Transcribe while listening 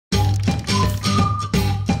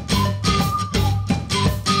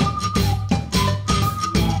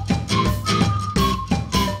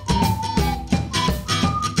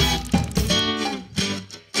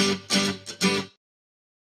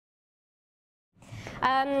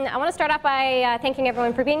I want to start off by thanking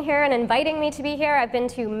everyone for being here and inviting me to be here. I've been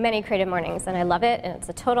to many Creative Mornings, and I love it, and it's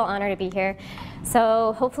a total honor to be here.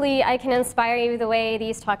 So hopefully I can inspire you the way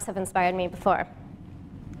these talks have inspired me before.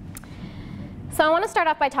 So I want to start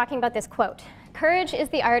off by talking about this quote. Courage is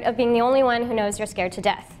the art of being the only one who knows you're scared to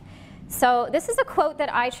death. So this is a quote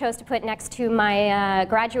that I chose to put next to my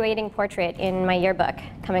graduating portrait in my yearbook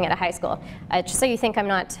coming out of high school, just so you think I'm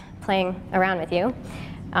not playing around with you.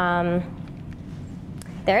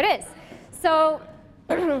 There it is. So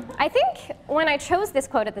I think when I chose this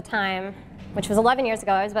quote at the time, which was 11 years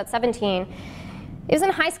ago, I was about 17, it was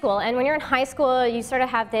in high school. And when you're in high school, you sort of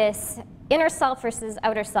have this inner self versus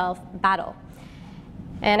outer self battle.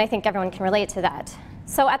 And I think everyone can relate to that.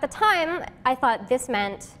 So at the time, I thought this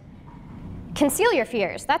meant conceal your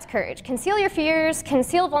fears. That's courage. Conceal your fears,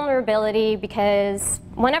 conceal vulnerability, because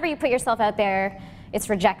whenever you put yourself out there, it's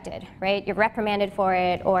rejected, right? You're reprimanded for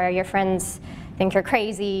it, or your friends think you're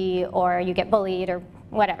crazy, or you get bullied, or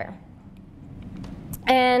whatever.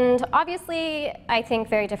 And obviously, I think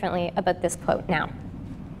very differently about this quote now.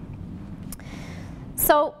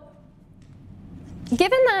 So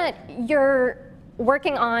given that you're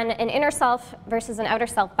working on an inner self versus an outer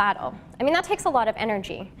self battle, I mean, that takes a lot of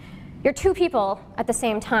energy. You're two people at the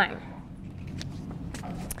same time.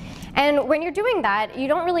 And when you're doing that, you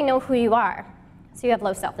don't really know who you are. So you have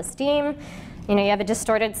low self-esteem, you have a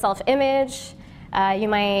distorted self-image, you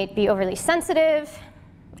might be overly sensitive,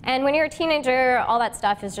 and when you're a teenager, all that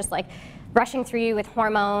stuff is just like rushing through you with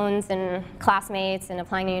hormones and classmates and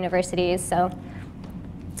applying to universities. So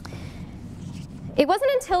it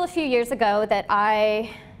wasn't until a few years ago that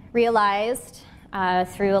I realized,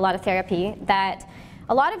 through a lot of therapy, that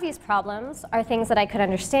a lot of these problems are things that I could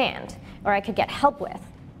understand or I could get help with.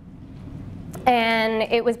 And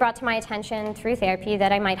it was brought to my attention through therapy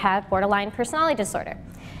that I might have borderline personality disorder.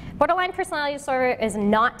 Borderline personality disorder is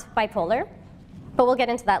not bipolar, but we'll get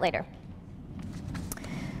into that later.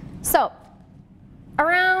 So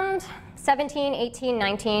around 17, 18,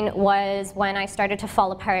 19 was when I started to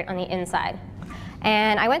fall apart on the inside.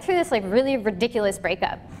 And I went through this really ridiculous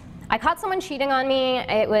breakup. I caught someone cheating on me.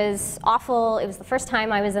 It was awful. It was the first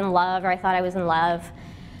time I was in love, or I thought I was in love.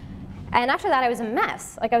 And after that, I was a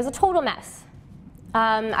mess. I was a total mess.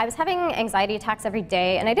 I was having anxiety attacks every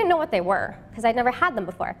day, and I didn't know what they were, because I'd never had them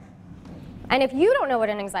before. And if you don't know what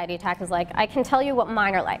an anxiety attack is like, I can tell you what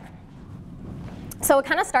mine are like. So it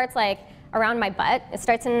kind of starts around my butt. It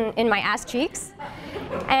starts in my ass cheeks.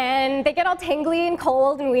 And they get all tingly and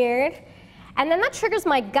cold and weird. And then that triggers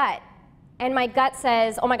my gut. And my gut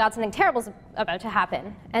says, oh my God, something terrible is about to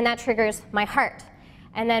happen. And that triggers my heart.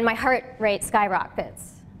 And then my heart rate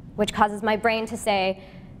skyrockets, which causes my brain to say,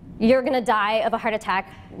 you're going to die of a heart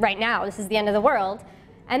attack right now. This is the end of the world.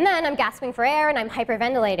 And then I'm gasping for air and I'm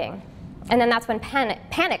hyperventilating. And then that's when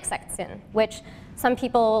panic sets in, which some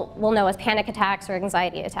people will know as panic attacks or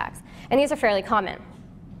anxiety attacks. And these are fairly common.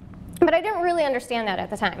 But I didn't really understand that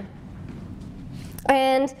at the time.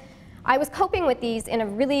 And I was coping with these in a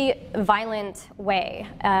really violent way.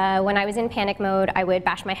 When I was in panic mode, I would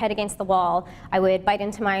bash my head against the wall. I would bite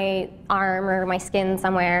into my arm or my skin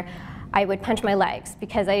somewhere. I would punch my legs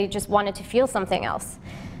because I just wanted to feel something else.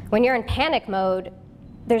 When you're in panic mode,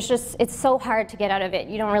 it's so hard to get out of it.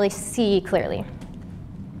 You don't really see clearly.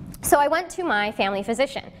 So I went to my family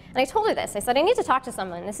physician, and I told her this. I said, I need to talk to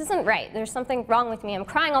someone. This isn't right. There's something wrong with me. I'm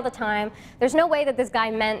crying all the time. There's no way that this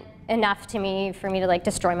guy meant enough to me for me to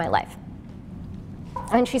destroy my life.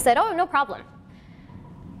 And she said, oh, no problem.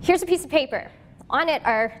 Here's a piece of paper. On it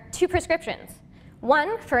are 2 prescriptions.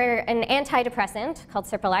 One for an antidepressant called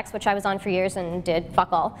Cipralex, which I was on for years and did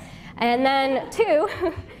fuck all. And then 2,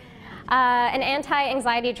 an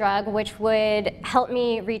anti-anxiety drug, which would help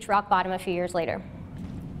me reach rock bottom a few years later.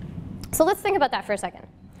 So let's think about that for a second.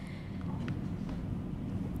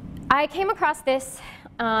 I came across this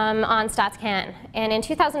on StatsCan, and in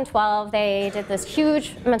 2012 they did this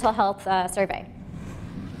huge mental health survey.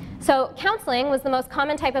 So counseling was the most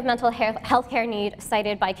common type of mental health care need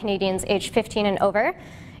cited by Canadians aged 15 and over.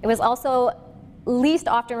 It was also least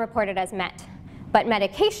often reported as met, but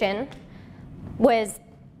medication was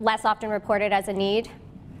less often reported as a need,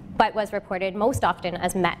 but was reported most often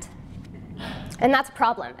as met. And that's a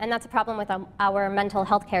problem, and that's a problem with our mental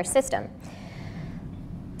health care system.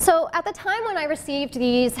 So at the time when I received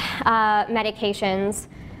these medications,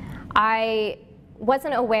 I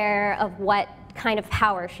wasn't aware of what kind of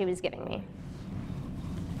power she was giving me.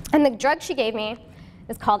 And the drug she gave me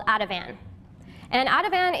is called Ativan. And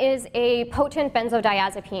Ativan is a potent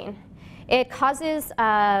benzodiazepine. It causes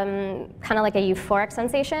kind of like a euphoric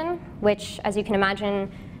sensation, which, as you can imagine,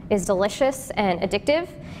 is delicious and addictive.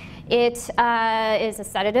 It is a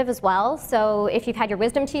sedative as well, so if you've had your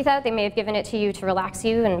wisdom teeth out, they may have given it to you to relax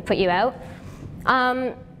you and put you out.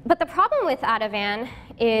 But the problem with Ativan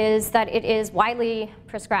is that it is widely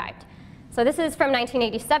prescribed. So this is from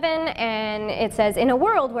 1987, and it says, in a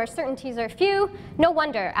world where certainties are few, no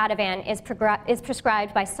wonder Ativan is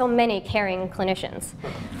prescribed by so many caring clinicians.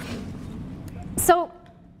 So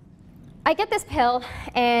I get this pill,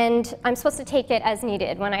 and I'm supposed to take it as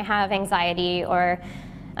needed when I have anxiety or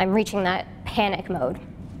I'm reaching that panic mode.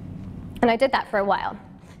 And I did that for a while.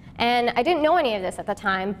 And I didn't know any of this at the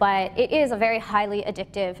time, but it is a very highly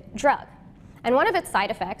addictive drug. And one of its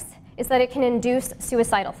side effects is that it can induce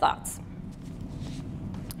suicidal thoughts.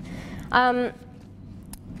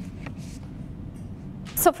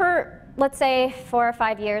 So for, let's say, 4 or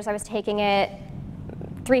 5 years, I was taking it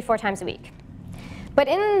 3-4 times a week. But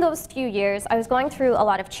in those few years, I was going through a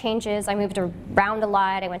lot of changes. I moved around a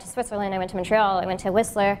lot. I went to Switzerland, I went to Montreal, I went to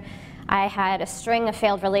Whistler. I had a string of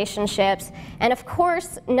failed relationships. And of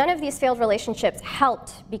course, none of these failed relationships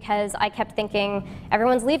helped because I kept thinking,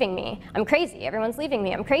 everyone's leaving me. I'm crazy. Everyone's leaving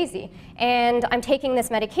me. I'm crazy. And I'm taking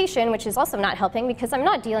this medication, which is also not helping because I'm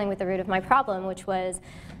not dealing with the root of my problem, which was,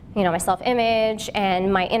 my self-image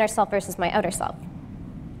and my inner self versus my outer self.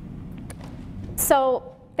 So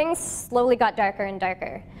things slowly got darker and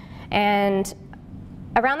darker. And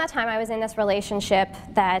around that time, I was in this relationship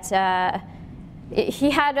that he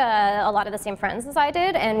had a lot of the same friends as I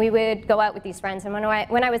did, and we would go out with these friends. And when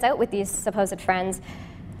I was out with these supposed friends,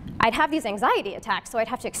 I'd have these anxiety attacks, so I'd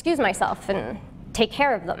have to excuse myself and take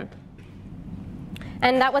care of them.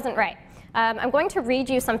 And that wasn't right. I'm going to read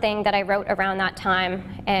you something that I wrote around that time,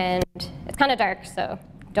 and it's kind of dark, so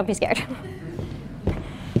don't be scared.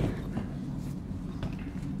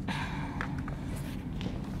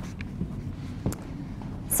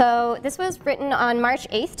 So this was written on March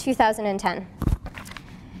 8th, 2010.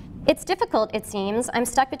 It's difficult, it seems. I'm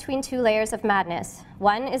stuck between 2 layers of madness.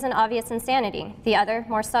 One is an obvious insanity, the other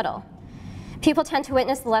more subtle. People tend to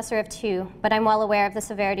witness the lesser of two, but I'm well aware of the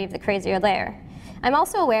severity of the crazier layer. I'm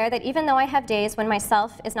also aware that even though I have days when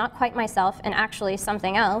myself is not quite myself and actually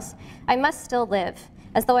something else, I must still live,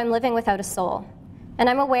 as though I'm living without a soul. And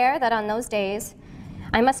I'm aware that on those days,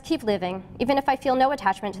 I must keep living, even if I feel no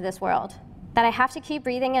attachment to this world. That I have to keep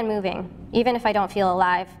breathing and moving, even if I don't feel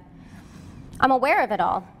alive. I'm aware of it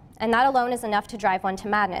all, and that alone is enough to drive one to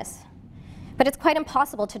madness. But it's quite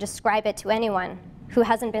impossible to describe it to anyone who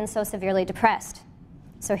hasn't been so severely depressed.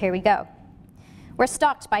 So here we go. We're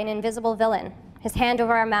stalked by an invisible villain, his hand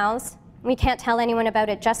over our mouths. We can't tell anyone about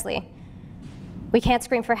it justly. We can't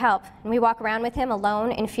scream for help, and we walk around with him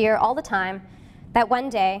alone in fear all the time that one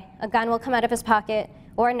day a gun will come out of his pocket,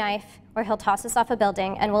 or a knife, or he'll toss us off a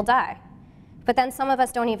building and we'll die. But then some of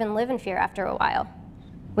us don't even live in fear after a while.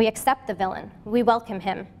 We accept the villain. We welcome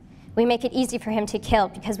him. We make it easy for him to kill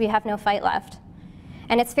because we have no fight left.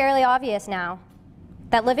 And it's fairly obvious now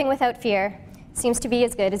that living without fear seems to be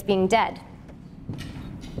as good as being dead.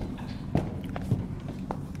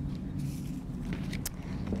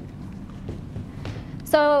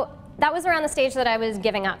 So that was around the stage that I was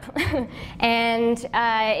giving up. And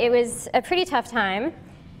it was a pretty tough time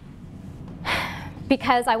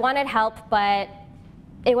because I wanted help, but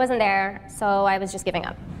it wasn't there, so I was just giving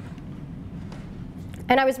up.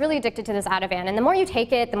 And I was really addicted to this Ativan. And the more you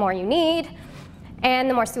take it, the more you need, and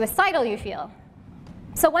the more suicidal you feel.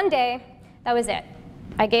 So one day, that was it.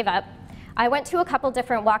 I gave up. I went to a couple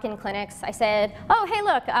different walk-in clinics. I said, oh, hey,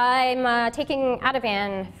 look, I'm taking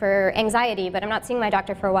Ativan for anxiety, but I'm not seeing my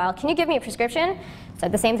doctor for a while. Can you give me a prescription?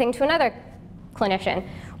 Said the same thing to another clinician.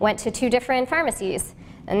 Went to 2 different pharmacies.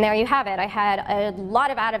 And there you have it. I had a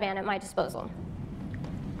lot of Ativan at my disposal.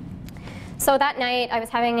 So that night, I was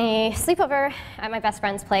having a sleepover at my best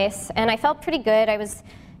friend's place, and I felt pretty good. I was,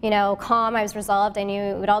 calm. I was resolved. I knew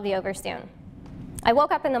it would all be over soon. I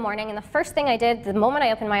woke up in the morning, and the first thing I did the moment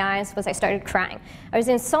I opened my eyes was I started crying. I was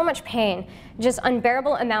in so much pain, just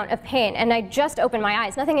unbearable amount of pain, and I just opened my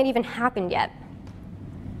eyes. Nothing had even happened yet.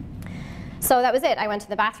 So that was it. I went to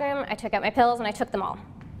the bathroom, I took out my pills, and I took them all.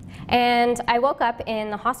 And I woke up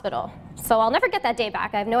in the hospital. So I'll never get that day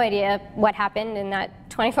back. I have no idea what happened in that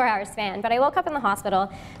 24-hour span. But I woke up in the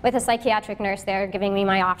hospital with a psychiatric nurse there giving me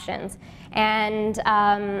my options. And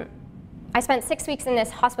I spent 6 weeks in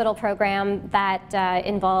this hospital program that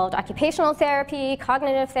involved occupational therapy,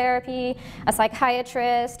 cognitive therapy, a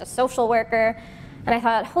psychiatrist, a social worker. And I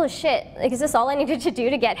thought, holy shit, is this all I needed to do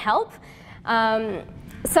to get help?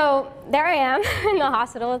 So there I am in the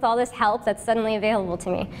hospital with all this help that's suddenly available to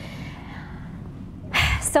me.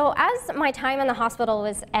 So as my time in the hospital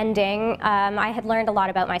was ending, I had learned a lot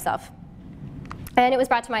about myself. And it was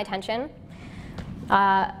brought to my attention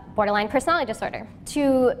borderline personality disorder.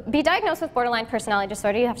 To be diagnosed with borderline personality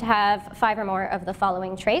disorder, you have to have 5 or more of the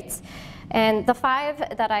following traits. And the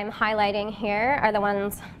 5 that I'm highlighting here are the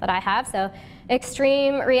ones that I have. So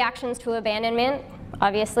extreme reactions to abandonment,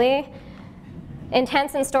 obviously.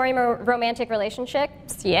 Intense and stormy romantic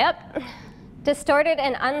relationships, yep. Distorted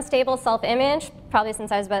and unstable self-image, probably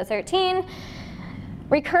since I was about 13.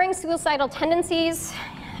 Recurring suicidal tendencies,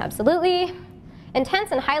 absolutely.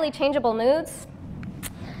 Intense and highly changeable moods.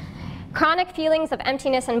 Chronic feelings of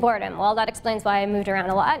emptiness and boredom. Well, that explains why I moved around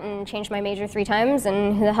a lot and changed my major 3 times,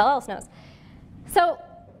 and who the hell else knows. So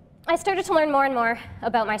I started to learn more and more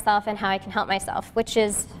about myself and how I can help myself, which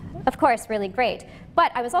is, of course, really great.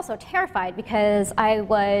 But I was also terrified because I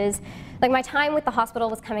was, like, my time with the hospital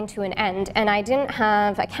was coming to an end, and I didn't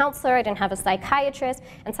have a counselor, I didn't have a psychiatrist,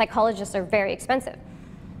 and psychologists are very expensive.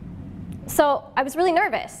 So I was really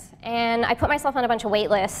nervous, and I put myself on a bunch of wait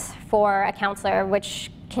lists for a counselor,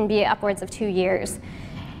 which can be upwards of 2 years.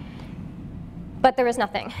 But there was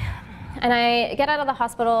nothing. And I get out of the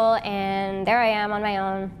hospital, and there I am on my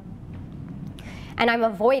own, and I'm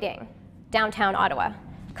avoiding downtown Ottawa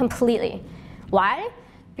completely. Why?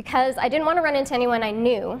 Because I didn't want to run into anyone I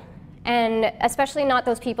knew, and especially not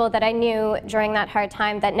those people that I knew during that hard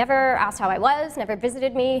time that never asked how I was, never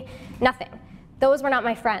visited me, nothing. Those were not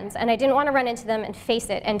my friends, and I didn't want to run into them and face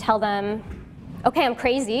it and tell them, okay, I'm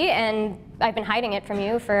crazy, and I've been hiding it from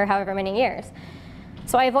you for however many years.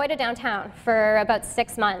 So I avoided downtown for about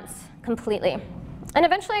 6 months completely. And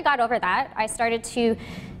eventually I got over that. I started to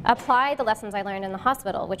apply the lessons I learned in the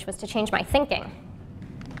hospital, which was to change my thinking.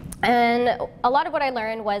 And a lot of what I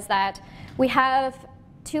learned was that we have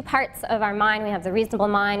 2 parts of our mind. We have the reasonable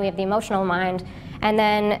mind, we have the emotional mind, and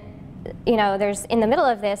then, you know, there's in the middle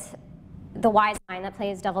of this the wise mind that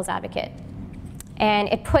plays devil's advocate. And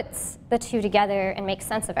it puts the 2 together and makes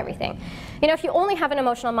sense of everything. You know, if you only have an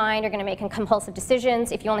emotional mind, you're going to make compulsive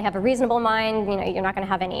decisions. If you only have a reasonable mind, you know, you're not going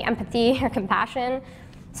to have any empathy or compassion.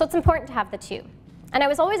 So it's important to have the 2. And I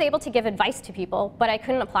was always able to give advice to people, but I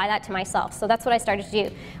couldn't apply that to myself. So that's what I started to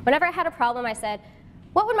do. Whenever I had a problem, I said,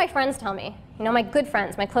 what would my friends tell me? You know, my good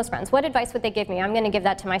friends, my close friends, what advice would they give me? I'm going to give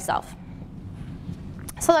that to myself.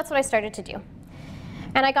 So that's what I started to do.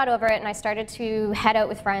 And I got over it, and I started to head out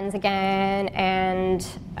with friends again, and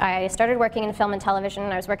I started working in film and television.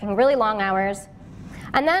 I was working really long hours.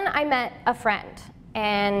 And then I met a friend,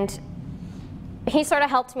 and he sort of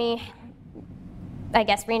helped me, I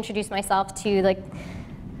guess, reintroduce myself to, like,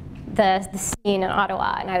 the scene in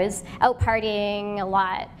Ottawa. And I was out partying a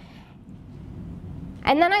lot.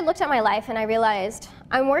 And then I looked at my life, and I realized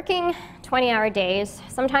I'm working 20-hour days.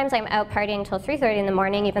 Sometimes I'm out partying until 3:30 in the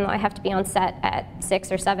morning, even though I have to be on set at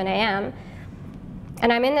 6 or 7 a.m.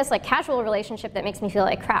 And I'm in this, like, casual relationship that makes me feel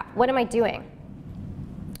like crap. What am I doing?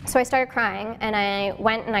 So I started crying, and I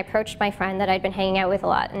went and I approached my friend that I'd been hanging out with a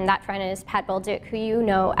lot, and that friend is Pat Bolduc, who you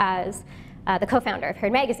know as the co-founder of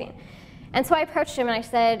Herd Magazine. And so I approached him, and I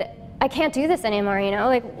said, I can't do this anymore, you know?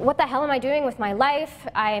 Like, what the hell am I doing with my life?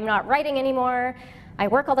 I'm not writing anymore. I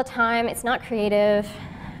work all the time. It's not creative.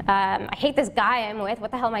 I hate this guy I'm with. What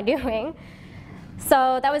the hell am I doing?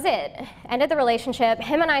 So that was it. Ended the relationship.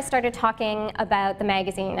 Him and I started talking about the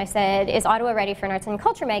magazine. I said, is Ottawa ready for an arts and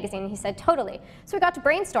culture magazine? He said, totally. So we got to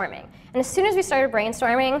brainstorming. And as soon as we started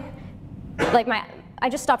brainstorming, like, I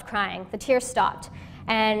just stopped crying. The tears stopped.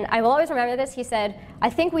 And I will always remember this. He said, I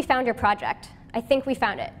think we found your project. I think we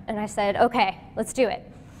found it. And I said, okay, let's do it.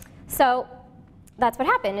 So that's what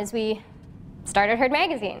happened, is we started Herd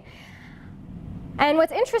Magazine. And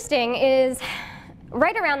what's interesting is,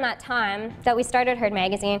 right around that time that we started Herd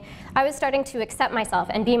Magazine, I was starting to accept myself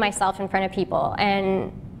and be myself in front of people.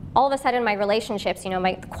 And all of a sudden, my relationships, you know,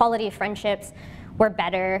 my quality of friendships were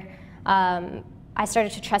better. I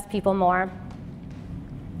started to trust people more.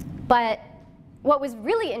 But what was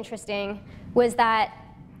really interesting was that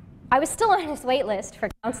I was still on this wait list for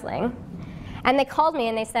counseling. And they called me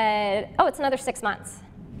and they said, oh, it's another 6 months.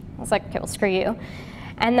 I was like, okay, well, screw you.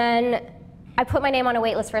 And then I put my name on a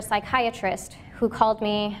wait list for a psychiatrist who called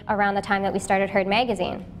me around the time that we started Herd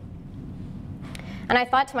Magazine. And I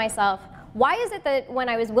thought to myself, why is it that when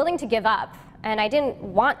I was willing to give up and I didn't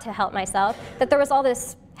want to help myself, that there was all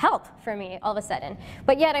this help for me all of a sudden?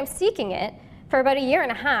 But yet I'm seeking it for about 1.5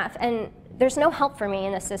 years, and there's no help for me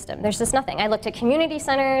in the system. There's just nothing. I looked at community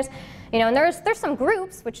centers, you know, and there's some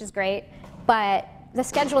groups, which is great, but the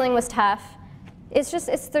scheduling was tough. There's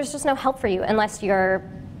just no help for you unless you're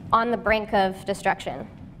on the brink of destruction.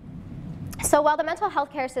 So while the mental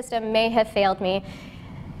health care system may have failed me,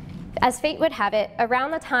 As fate would have it,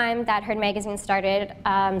 around the time that Herd Magazine started,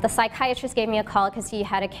 the psychiatrist gave me a call because he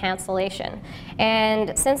had a cancellation.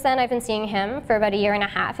 And since then, I've been seeing him for about 1.5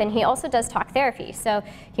 years, and he also does talk therapy. So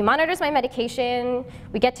he monitors my medication,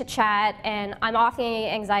 we get to chat, and I'm off the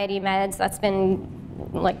anxiety meds. That's been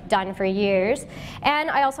like done for years. And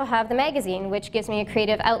I also have the magazine, which gives me a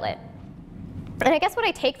creative outlet. And I guess what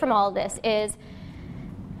I take from all of this is,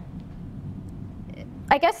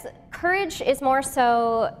 I guess courage is more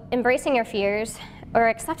so embracing your fears or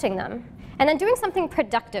accepting them, and then doing something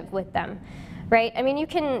productive with them, right? I mean, you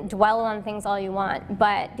can dwell on things all you want,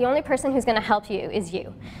 but the only person who's going to help you is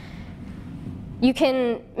you. You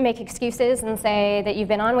can make excuses and say that you've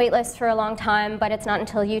been on wait lists for a long time, but it's not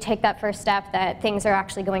until you take that first step that things are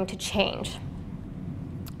actually going to change.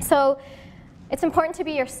 So it's important to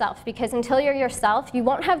be yourself, because until you're yourself, you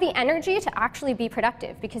won't have the energy to actually be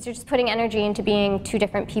productive, because you're just putting energy into being two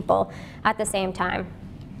different people at the same time.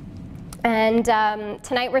 And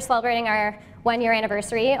tonight we're celebrating our 1-year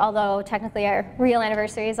anniversary, although technically our real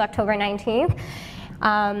anniversary is October 19th.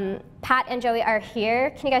 Pat and Joey are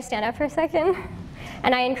here. Can you guys stand up for a second?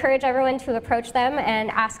 And I encourage everyone to approach them and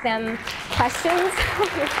ask them questions.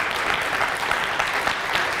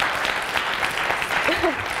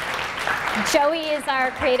 Joey is our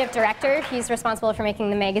creative director. He's responsible for making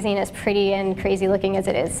the magazine as pretty and crazy looking as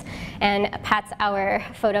it is. And Pat's our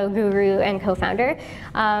photo guru and co-founder.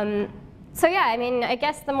 So yeah, I mean, I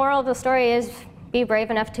guess the moral of the story is be brave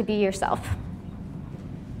enough to be yourself.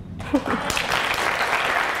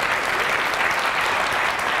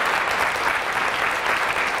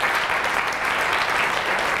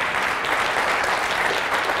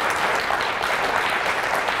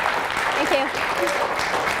 Thank you.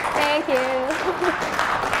 Thank you.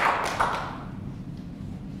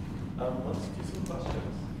 Let's do some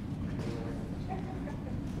questions.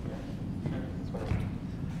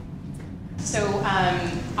 So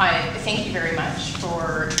I thank you very much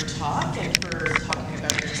for your talk and for talking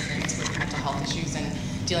about your experience with mental health issues and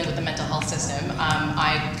dealing with the mental health system.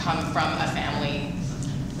 I come from a family,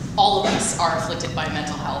 all of us are afflicted by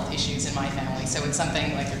mental health issues in my family, so it's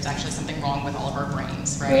something like there's actually something wrong with all of our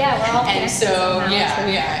brains, right? Yeah, we're all and so and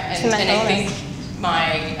I illness. think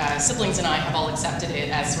my siblings and I have all accepted it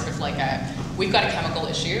as sort of like we've got a chemical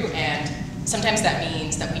issue, and sometimes that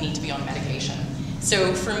means that we need to be on medication.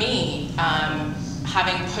 So for me,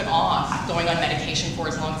 having put off going on medication for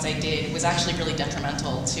as long as I did was actually really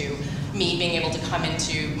detrimental to me being able to come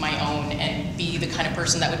into my own and be the kind of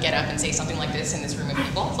person that would get up and say something like this in this room of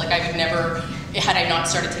people. Like I would never, had I not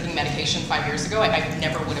started taking medication 5 years ago, I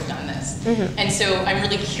never would have done this. Mm-hmm. And so I'm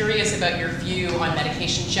really curious about your view on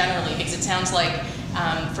medication generally, because it sounds like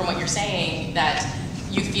from what you're saying that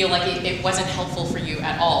you feel like it wasn't helpful for you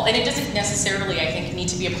at all. And it doesn't necessarily, I think, need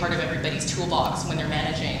to be a part of everybody's toolbox when they're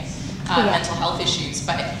managing mental health issues.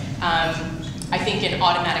 But I think an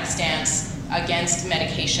automatic stance against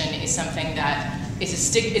medication is something that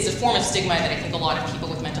is a form of stigma that I think a lot of people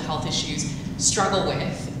with mental health issues struggle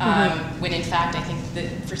with. When in fact, I think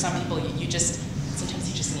that for some people, sometimes you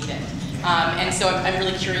just need it. And so I'm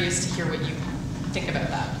really curious to hear what you think about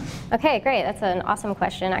that. Okay, great. That's an awesome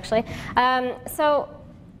question, actually. So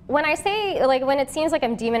when I say, like, when it seems like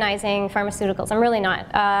I'm demonizing pharmaceuticals, I'm really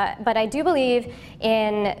not. But I do believe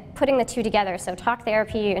in putting the two together. So talk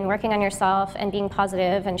therapy and working on yourself and being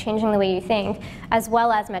positive and changing the way you think, as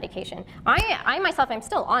well as medication. I myself, I'm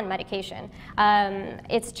still on medication.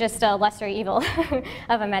 It's just a lesser evil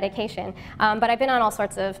of a medication. But I've been on all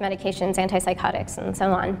sorts of medications, antipsychotics and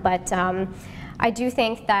so on. But I do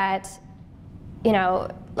think that, you know,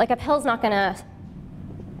 like a pill's not going to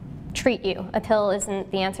treat you. A pill isn't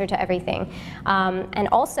the answer to everything. And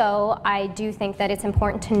also, I do think that it's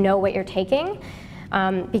important to know what you're taking,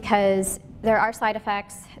 because there are side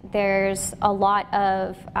effects. There's a lot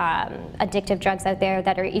of addictive drugs out there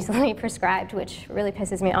that are easily prescribed, which really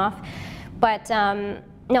pisses me off. But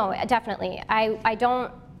no, definitely. I don't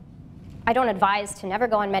advise to never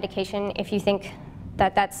go on medication if you think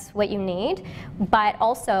that that's what you need, but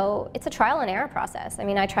also it's a trial and error process. I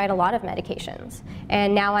mean, I tried a lot of medications,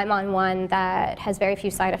 and now I'm on one that has very few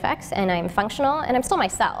side effects, and I'm functional, and I'm still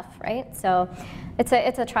myself, right? So it's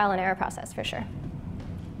a trial and error process for sure.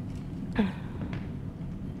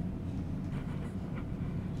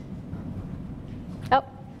 Oh,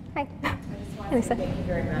 hi. I just want to say thank you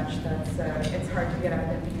very much. It's hard to get up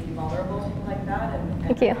and be vulnerable like that, and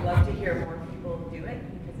thank you. I'd love to hear more people do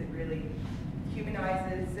it, because it really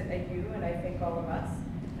humanizes you and I think all of us.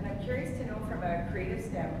 And I'm curious to know from a creative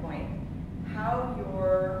standpoint how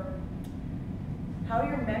your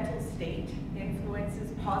mental state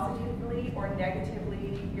influences positively or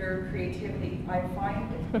negatively your creativity. I find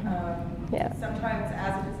sometimes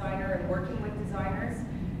as a designer and working with designers,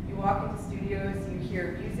 you walk into studios, you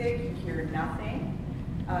hear music, you hear nothing.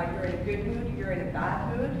 You're in a good mood, you're in a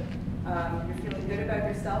bad mood. You're feeling good about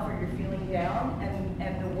yourself or you're feeling down,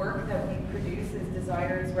 and the work that we produce as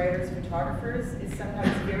designers, writers, photographers is sometimes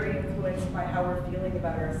very influenced by how we're feeling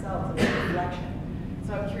about ourselves and the reflection.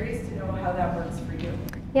 So I'm curious to know how that works for you.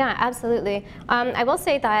 Yeah, absolutely. I will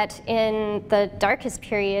say that in the darkest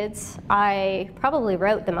periods, I probably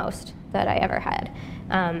wrote the most that I ever had.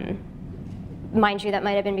 Mind you, that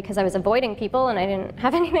might have been because I was avoiding people and I didn't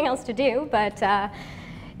have anything else to do, but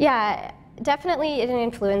yeah, definitely it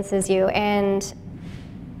influences you. And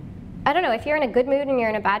I don't know, if you're in a good mood and you're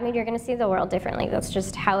in a bad mood, you're going to see the world differently. That's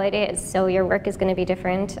just how it is. So your work is going to be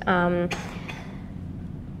different.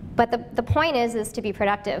 But the point is to be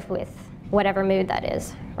productive with whatever mood that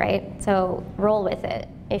is, right? So roll with it.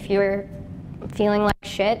 If you're feeling like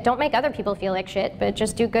shit, don't make other people feel like shit, but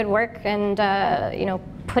just do good work and you know,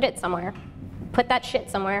 put it somewhere. Put that shit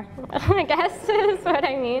somewhere, I guess is what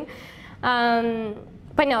I mean.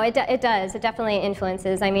 But no, it does. It definitely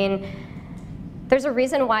influences. I mean, there's a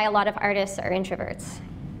reason why a lot of artists are introverts.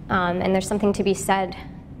 And there's something to be said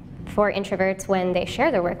for introverts when they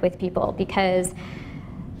share their work with people, because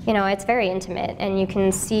you know, it's very intimate and you can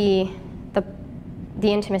see the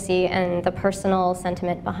intimacy and the personal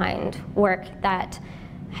sentiment behind work that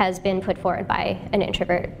has been put forward by an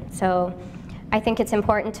introvert. So I think it's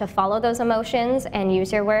important to follow those emotions and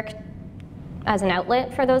use your work as an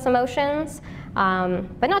outlet for those emotions,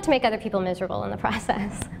 but not to make other people miserable in the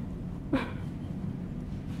process.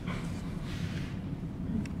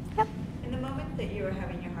 Yep. In the moment that you were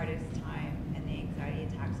having your hardest time and the anxiety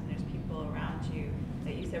attacks and there's people around you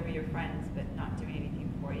that you said were your friends but not doing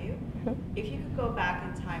anything for you, if you could go back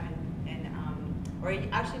in time and or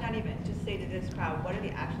actually not even, just say to this crowd, what are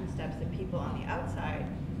the action steps that people on the outside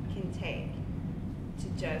can take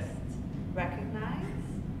to just recognize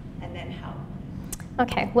and then help?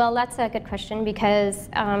 Okay, well that's a good question, because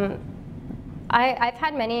I've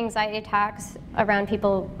had many anxiety attacks around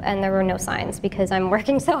people and there were no signs because I'm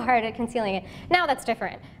working so hard at concealing it. Now that's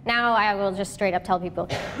different. Now I will just straight up tell people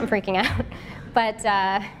I'm freaking out. But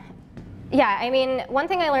yeah, I mean, one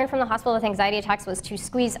thing I learned from the hospital with anxiety attacks was to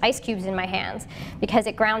squeeze ice cubes in my hands because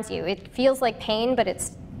it grounds you. It feels like pain, but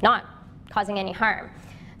it's not causing any harm.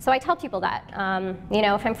 So I tell people that, you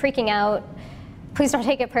know, if I'm freaking out, please don't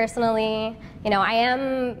take it personally. You know, I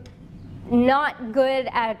am not good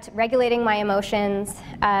at regulating my emotions.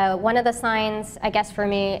 One of the signs, I guess, for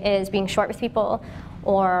me is being short with people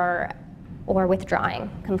or withdrawing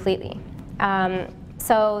completely.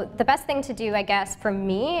 So the best thing to do, I guess, for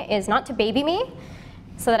me is not to baby me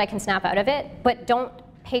so that I can snap out of it, but don't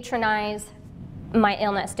patronize my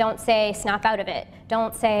illness. Don't say, snap out of it.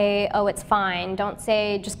 Don't say, oh, it's fine. Don't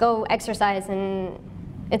say, just go exercise and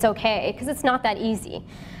it's okay, because it's not that easy.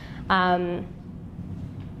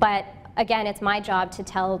 But again, it's my job to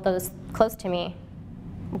tell those close to me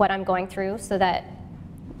what I'm going through so that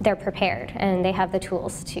they're prepared and they have the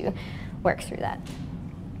tools to work through that.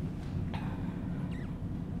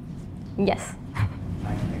 Yes?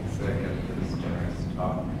 Thanks again for this generous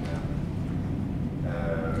talk.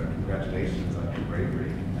 Congratulations on your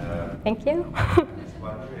bravery. Thank you. I'm just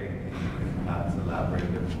wondering if you could perhaps elaborate a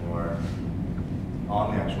bit more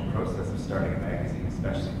on the actual process of starting a magazine,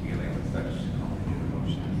 especially dealing with such complicated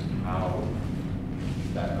emotions. How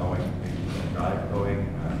is that going? The drive going?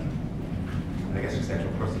 And I guess just the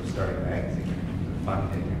actual process of starting a magazine, the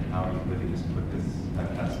funding, and how you really just put this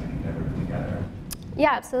fantastic endeavor together.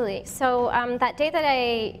 Yeah, absolutely. So that day that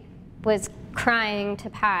I was crying to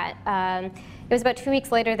Pat, it was about 2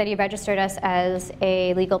 weeks later that he registered us as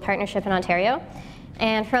a legal partnership in Ontario.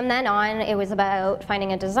 And from then on, it was about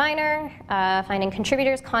finding a designer, finding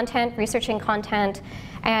contributors, content, researching content,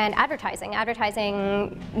 and advertising.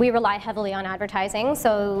 Advertising, we rely heavily on advertising,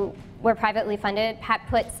 so we're privately funded. Pat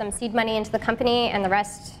put some seed money into the company, and the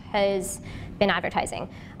rest has been advertising.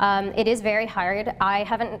 It is very hard. I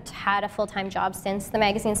haven't had a full-time job since the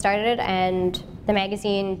magazine started, and the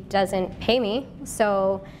magazine doesn't pay me,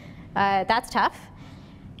 so that's tough.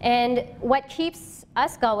 And what keeps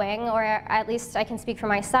us going, or at least I can speak for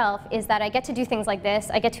myself, is that I get to do things like this.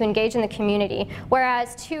 I get to engage in the community,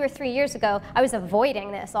 whereas 2 or 3 years ago, I was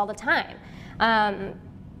avoiding this all the time.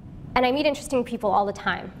 And I meet interesting people all the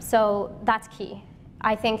time, so that's key.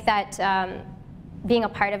 I think that being a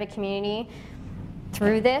part of a community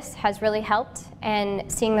through this has really helped, and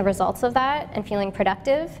seeing the results of that and feeling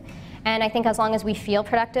productive. And I think as long as we feel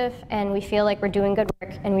productive and we feel like we're doing good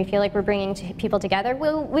work and we feel like we're bringing people together,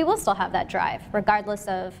 we will still have that drive, regardless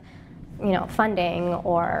of funding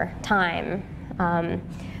or time.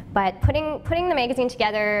 But putting the magazine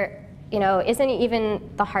together, isn't even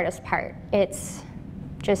the hardest part. It's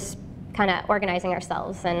just kind of organizing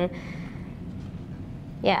ourselves and,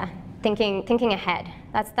 yeah, thinking ahead.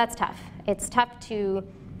 That's tough. It's tough to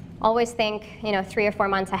always think, 3 or 4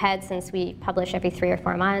 months ahead, since we publish every 3 or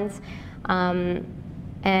 4 months.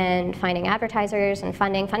 And finding advertisers and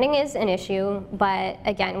funding. Funding is an issue, but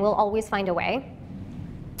again, we'll always find a way.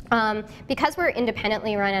 Because we're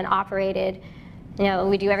independently run and operated,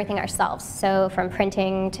 we do everything ourselves. So from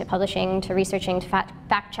printing to publishing to researching to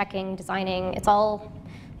fact-checking, designing, it's all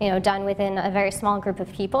done within a very small group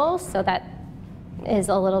of people. So that is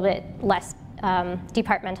a little bit less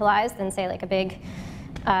departmentalized than, say, like a big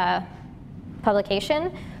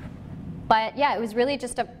publication. But yeah, it was really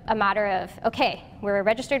just a matter of, okay, we're a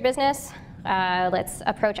registered business. Let's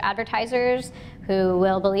approach advertisers who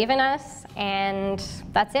will believe in us, and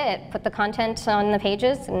that's it. Put the content on the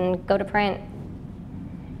pages and go to print. Would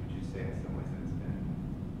you say in some ways that it's been,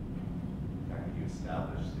 the fact that you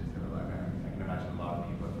established this, I can imagine a lot of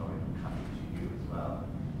people are probably coming to you as well,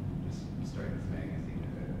 just starting this magazine. I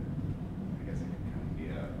guess it can kind of be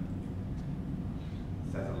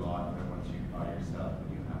says a lot that once you are yourself and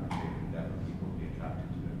you have a big endeavor, people will be attracted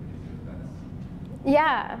to it, because that's,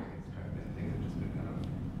 Yeah.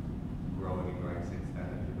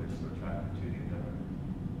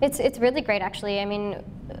 It's really great, actually. I mean,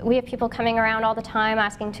 we have people coming around all the time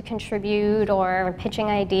asking to contribute or pitching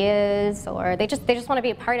ideas, or they just want to be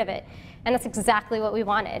a part of it. And that's exactly what we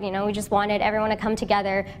wanted. We just wanted everyone to come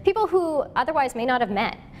together, people who otherwise may not have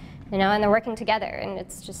met, and they're working together, and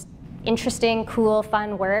it's just interesting, cool,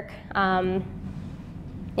 fun work.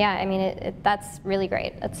 Yeah, I mean, that's really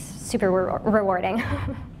great. That's super rewarding.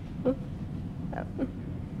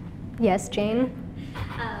 Yes, Jane?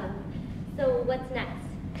 So what's next?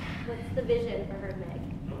 What's the vision for Herd Mag?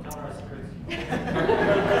 Don't tell her our secrets.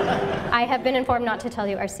 I have been informed not to tell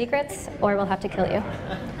you our secrets, or we'll have to kill you.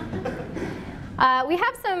 We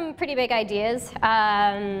have some pretty big ideas.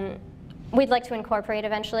 We'd like to incorporate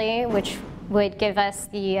eventually, which would give us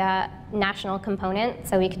the national component,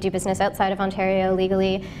 so we could do business outside of Ontario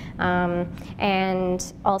legally,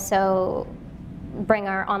 and also bring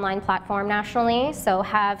our online platform nationally, so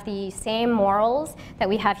have the same morals that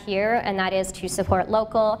we have here, and that is to support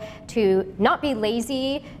local, to not be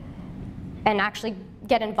lazy, and actually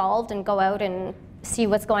get involved and go out and see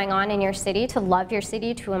what's going on in your city, to love your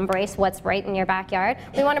city, to embrace what's right in your backyard.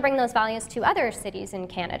 We want to bring those values to other cities in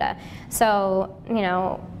Canada. So,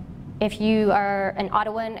 if you are an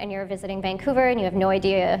Ottawan and you're visiting Vancouver and you have no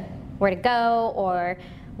idea where to go or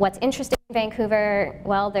what's interesting in Vancouver,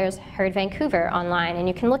 well, there's Herd Vancouver online, and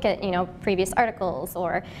you can look at previous articles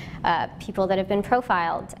or people that have been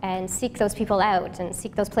profiled and seek those people out and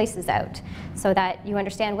seek those places out, so that you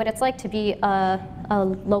understand what it's like to be a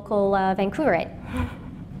local Vancouverite.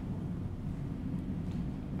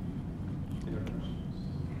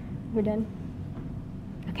 We're done?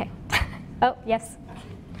 Okay. Oh, yes.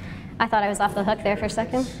 I thought I was off the hook there for a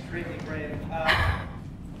second. Extremely brave.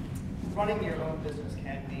 Running your own business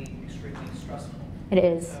can be extremely stressful. It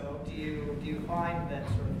is. So do you find that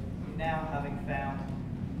sort of now, having found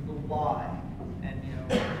the why and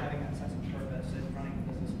having that sense of purpose and running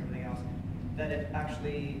the business and everything else, that it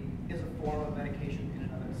actually is a form of medication in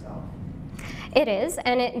and of itself? It is,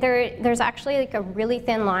 and there's actually like a really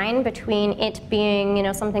thin line between it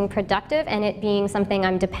being something productive and it being something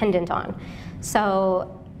I'm dependent on.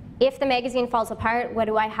 So if the magazine falls apart, what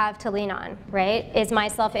do I have to lean on, right? Is my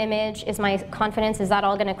self-image, is my confidence, is that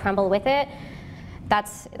all going to crumble with it?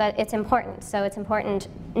 It's important. So it's important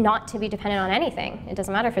not to be dependent on anything. It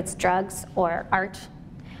doesn't matter if it's drugs or art.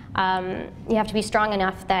 You have to be strong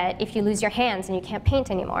enough that if you lose your hands and you can't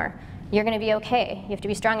paint anymore, you're going to be okay. You have to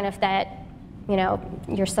be strong enough that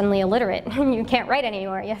you're suddenly illiterate and you can't write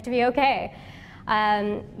anymore. You have to be okay.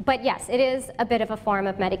 But yes, it is a bit of a form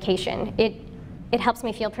of medication. It helps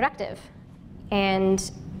me feel productive.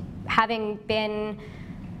 And having been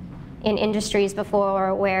in industries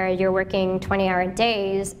before where you're working 20-hour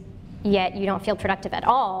days, yet you don't feel productive at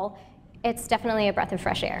all, it's definitely a breath of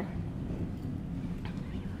fresh air.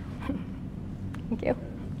 Thank you.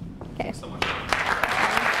 Okay. Thanks so much.